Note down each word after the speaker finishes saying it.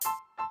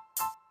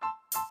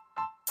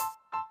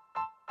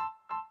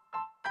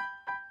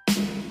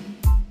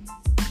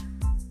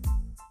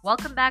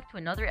Welcome back to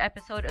another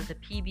episode of the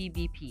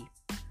PBBP.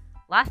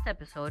 Last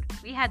episode,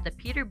 we had the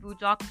Peter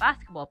Bujok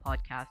Basketball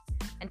Podcast,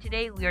 and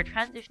today we are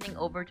transitioning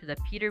over to the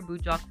Peter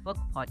Bujok Book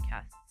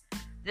Podcast.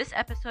 This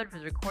episode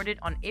was recorded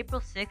on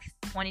April 6,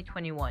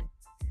 2021.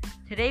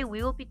 Today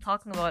we will be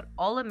talking about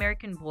All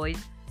American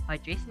Boys by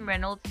Jason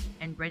Reynolds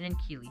and Brendan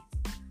Keeley.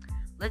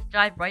 Let's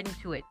dive right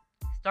into it,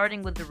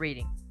 starting with the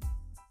rating.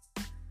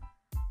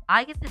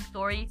 I give this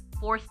story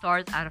 4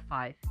 stars out of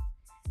 5.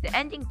 The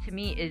ending to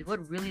me is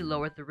what really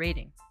lowered the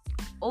rating.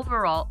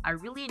 Overall, I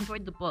really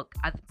enjoyed the book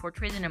as it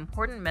portrays an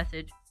important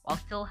message while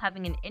still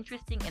having an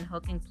interesting and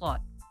hooking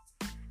plot.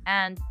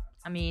 And,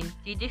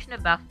 the addition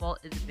of basketball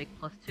is a big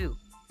plus too.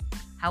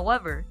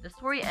 However, the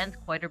story ends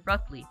quite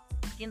abruptly.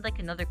 It seems like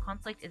another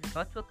conflict is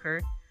about to occur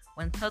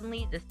when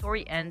suddenly the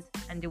story ends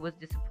and it was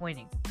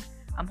disappointing.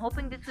 I'm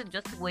hoping this was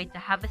just a way to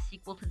have a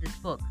sequel to this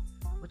book,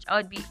 which I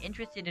would be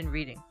interested in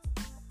reading.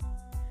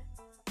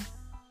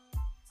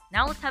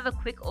 Now let's have a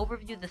quick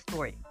overview of the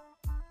story.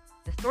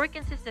 The story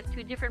consists of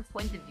 2 different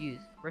points of views,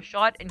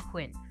 Rashad and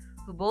Quinn,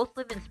 who both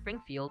live in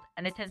Springfield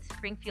and attend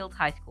Springfield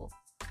High School.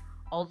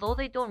 Although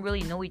they don't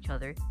really know each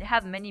other, they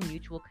have many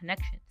mutual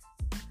connections.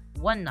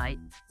 One night,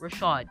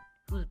 Rashad,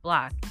 who's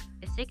black,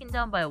 is taken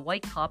down by a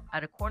white cop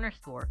at a corner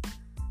store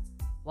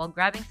while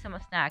grabbing some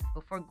snacks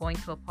before going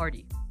to a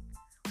party.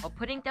 While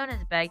putting down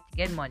his bag to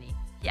get money,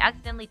 he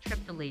accidentally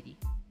tripped a lady.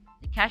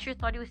 The cashier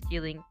thought he was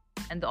stealing,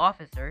 and the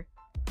officer,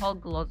 Paul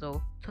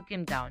Galazzo, took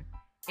him down,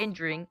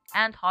 injuring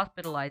and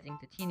hospitalizing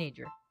the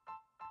teenager.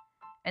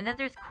 And then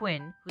there's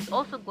Quinn, who's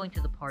also going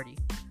to the party.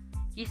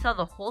 He saw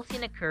the whole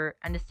scene occur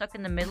and is stuck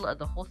in the middle of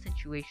the whole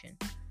situation.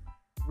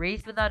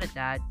 Raised without a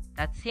dad,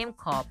 that same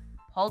cop,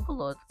 Paul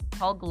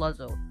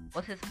Galazzo,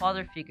 was his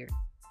father figure.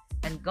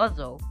 And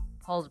Guzzo,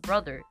 Paul's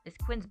brother, is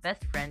Quinn's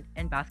best friend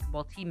and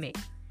basketball teammate.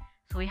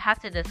 So we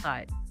have to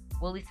decide,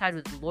 will he side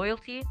with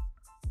loyalty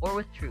or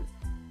with truth?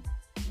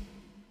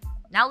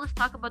 Now let's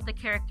talk about the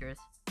characters,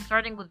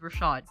 starting with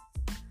Rashad.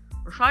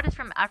 Rashad is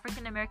from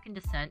African American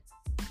descent,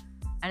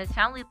 and his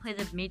family plays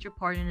a major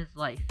part in his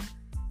life.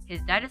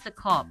 His dad is a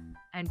cop,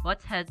 and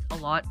butts heads a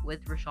lot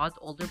with Rashad's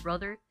older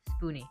brother,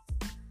 Spoonie.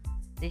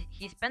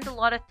 He spends a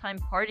lot of time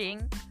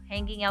partying,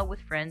 hanging out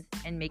with friends,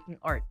 and making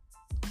art.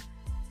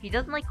 He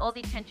doesn't like all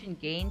the attention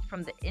gained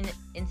from the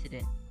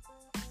incident,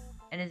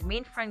 and his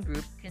main friend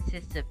group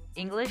consists of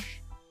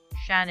English,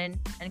 Shannon,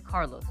 and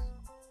Carlos.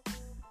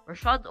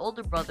 Rashad's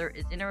older brother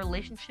is in a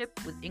relationship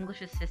with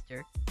English's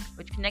sister,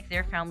 which connects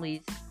their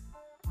families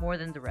more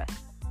than the rest.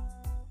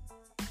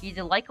 He's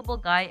a likable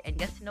guy and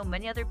gets to know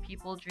many other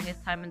people during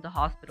his time in the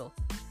hospital.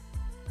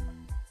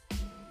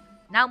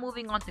 Now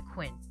moving on to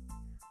Quinn.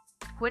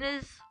 Quinn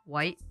is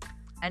white,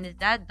 and his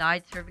dad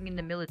died serving in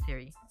the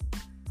military.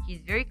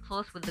 He's very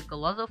close with the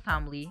Galazzo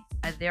family,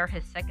 as they are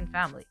his second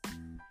family.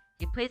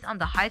 He plays on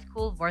the high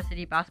school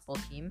varsity basketball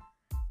team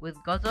with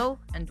Guzzo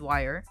and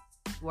Dwyer,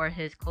 who are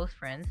his close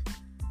friends,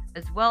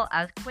 as well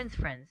as Quinn's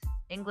friends,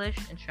 English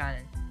and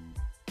Shannon.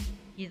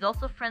 He's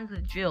also friends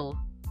with Jill,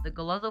 the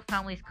Galazzo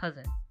family's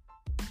cousin.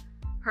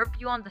 Her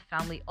view on the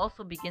family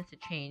also begins to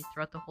change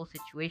throughout the whole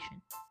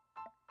situation.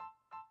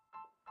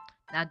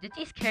 Now, did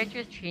these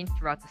characters change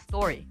throughout the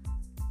story?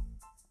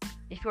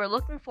 If you are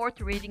looking forward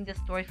to reading this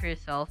story for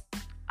yourself,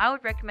 I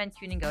would recommend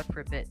tuning out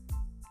for a bit.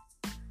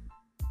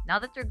 Now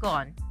that they're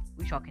gone,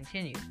 we shall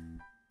continue.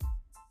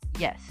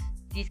 Yes,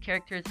 these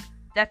characters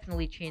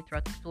definitely changed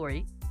throughout the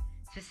story,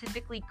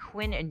 specifically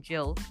Quinn and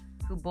Jill,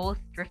 who both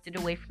drifted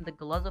away from the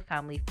Galazzo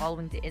family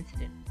following the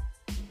incident.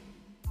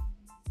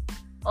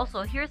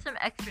 Also, here are some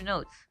extra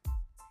notes.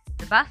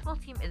 The basketball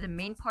team is a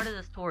main part of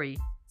the story,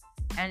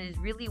 and is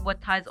really what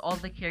ties all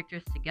the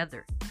characters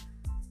together.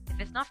 If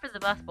it's not for the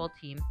basketball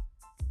team,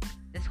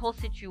 this whole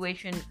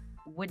situation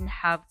wouldn't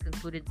have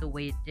concluded the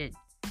way it did.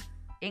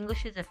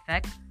 English's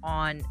effect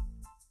on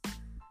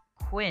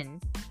Quinn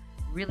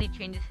really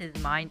changes his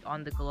mind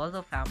on the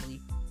Galazzo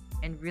family,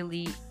 and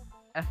really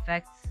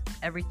affects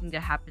everything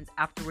that happens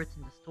afterwards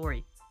in the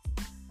story.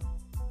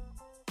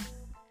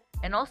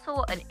 And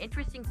also, an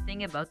interesting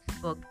thing about this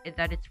book is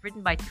that it's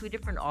written by 2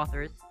 different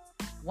authors,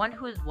 one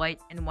who is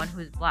white and one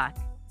who is black,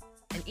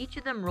 and each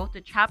of them wrote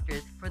the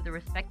chapters for the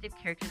respective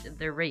characters of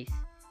their race,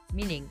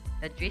 meaning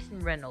that Jason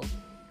Reynolds,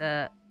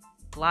 the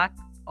black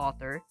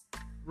author,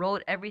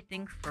 wrote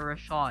everything for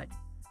Rashad,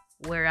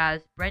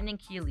 whereas Brendan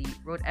Keeley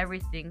wrote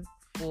everything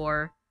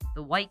for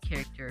the white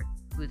character,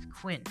 who is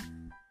Quinn.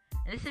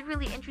 And this is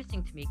really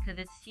interesting to me because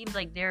it seems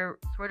like they're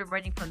sort of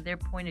writing from their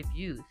point of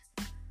views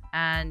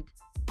and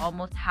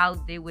almost how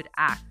they would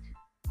act.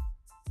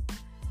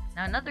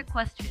 Now, another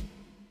question.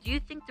 Do you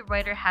think the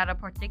writer had a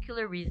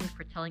particular reason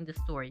for telling the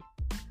story?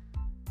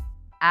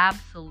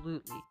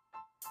 Absolutely.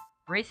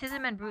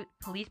 Racism and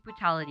police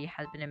brutality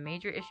has been a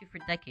major issue for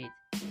decades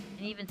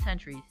and even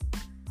centuries,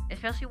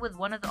 especially with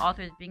one of the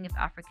authors being of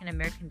African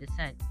American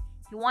descent.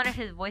 He wanted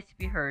his voice to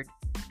be heard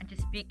and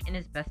to speak in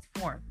his best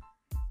form,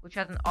 which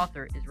as an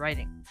author is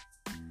writing.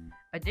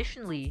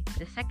 Additionally,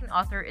 the second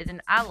author is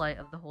an ally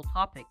of the whole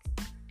topic,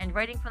 and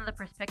writing from the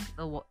perspective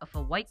of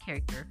a white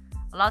character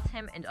allows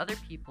him and other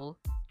people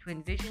to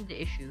envision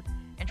the issue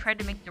and try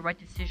to make the right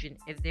decision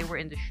if they were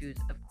in the shoes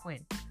of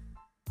Quinn.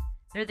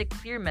 They're the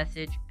clear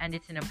message, and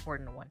it's an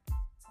important one.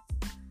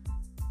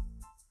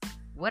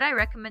 Would I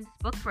recommend this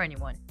book for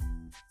anyone?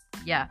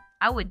 Yeah,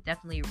 I would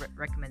definitely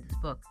recommend this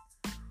book.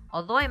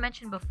 Although I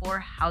mentioned before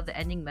how the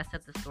ending messed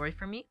up the story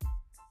for me,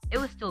 it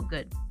was still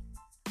good.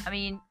 I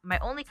mean, my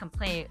only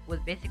complaint was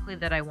basically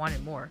that I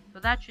wanted more, so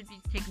that should be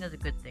taken as a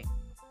good thing.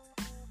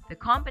 The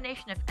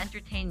combination of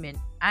entertainment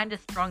and a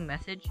strong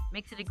message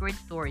makes it a great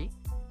story,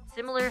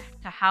 similar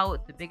to how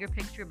The Bigger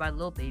Picture by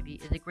Lil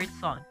Baby is a great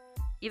song,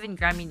 even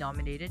Grammy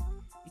nominated,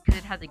 because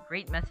it has a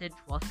great message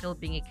while still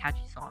being a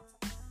catchy song.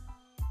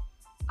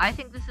 I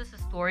think this is a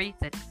story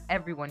that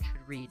everyone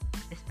should read,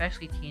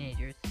 especially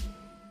teenagers.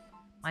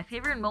 My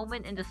favorite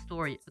moment in the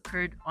story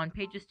occurred on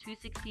pages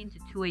 216 to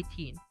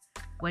 218,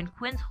 when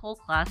Quinn's whole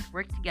class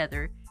worked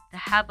together to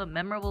have a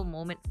memorable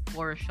moment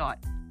for Rashad.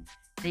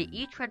 They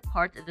each read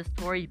parts of the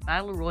story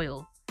Battle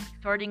Royal,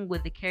 starting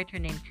with the character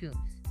named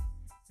Toombs.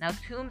 Now,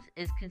 Toombs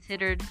is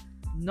considered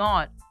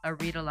not a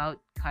read-aloud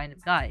kind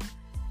of guy,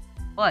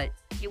 but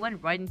he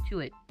went right into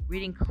it,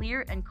 reading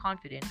clear and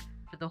confident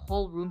for the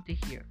whole room to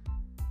hear.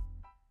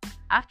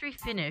 After he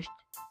finished,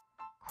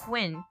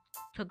 Quinn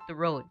took the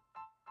road,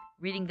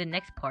 reading the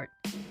next part,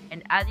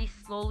 and as he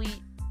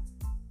slowly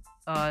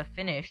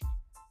finished,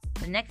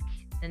 the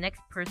next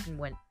person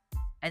went,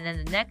 and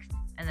then the next,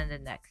 and then the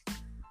next,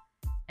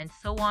 and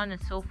so on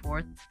and so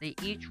forth. They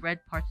each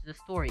read parts of the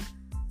story.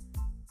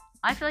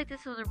 I feel like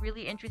this was a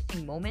really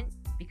interesting moment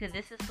because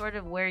this is sort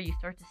of where you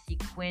start to see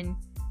Quinn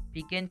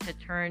begin to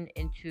turn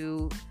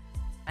into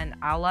an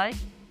ally,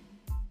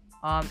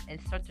 and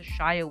start to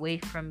shy away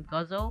from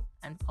Guzzo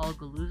and Paul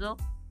Galuzzo.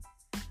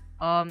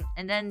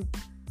 And then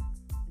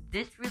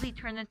this really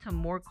turned into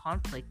more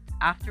conflict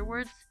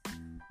afterwards,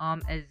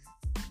 as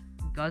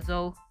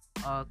Guzzo,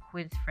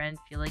 Quinn's friend,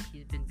 feel like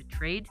he's been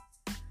betrayed.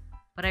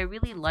 But I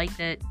really like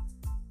that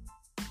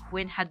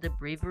Quinn had the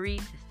bravery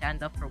to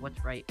stand up for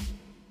what's right.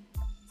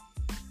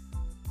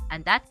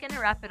 And that's gonna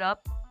wrap it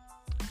up.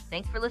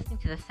 Thanks for listening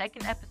to the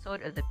second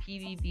episode of the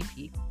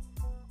PVBP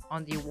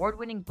on the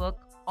award-winning book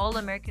All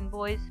American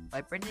Boys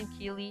by Brendan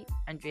Keeley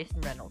and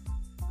Jason Reynolds.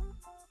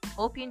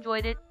 Hope you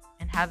enjoyed it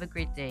and have a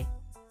great day.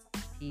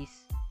 Peace.